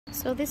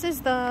So this is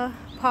the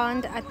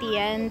pond at the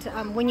end.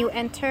 When you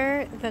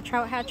enter the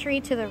trout hatchery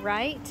to the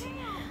right,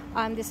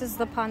 this is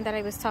the pond that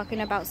I was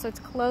talking about. So it's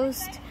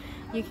closed.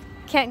 You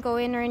can't go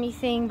in or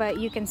anything, but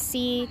you can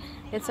see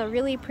it's a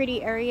really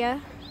pretty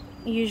area.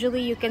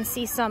 Usually you can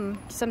see some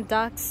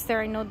ducks.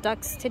 There are no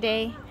ducks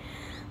today,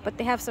 but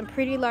they have some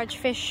pretty large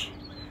fish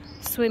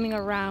swimming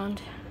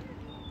around.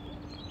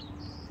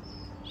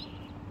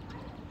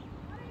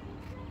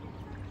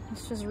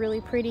 It's just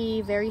really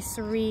pretty, very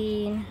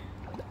serene.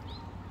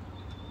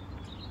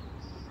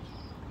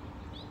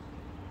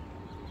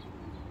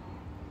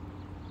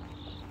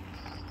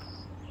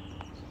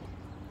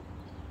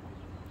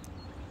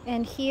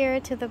 And here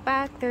to the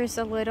back, there's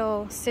a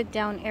little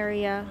sit-down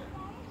area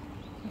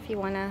if you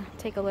want to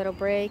take a little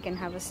break and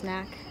have a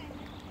snack.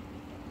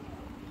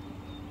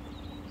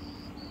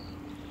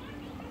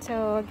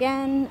 So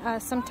again,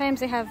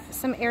 sometimes they have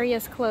some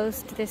areas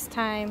closed this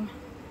time.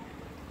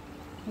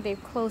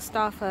 They've closed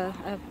off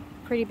a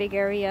pretty big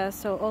area,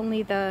 so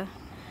only the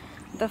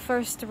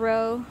first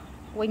row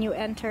when you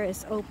enter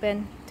is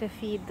open to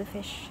feed the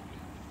fish.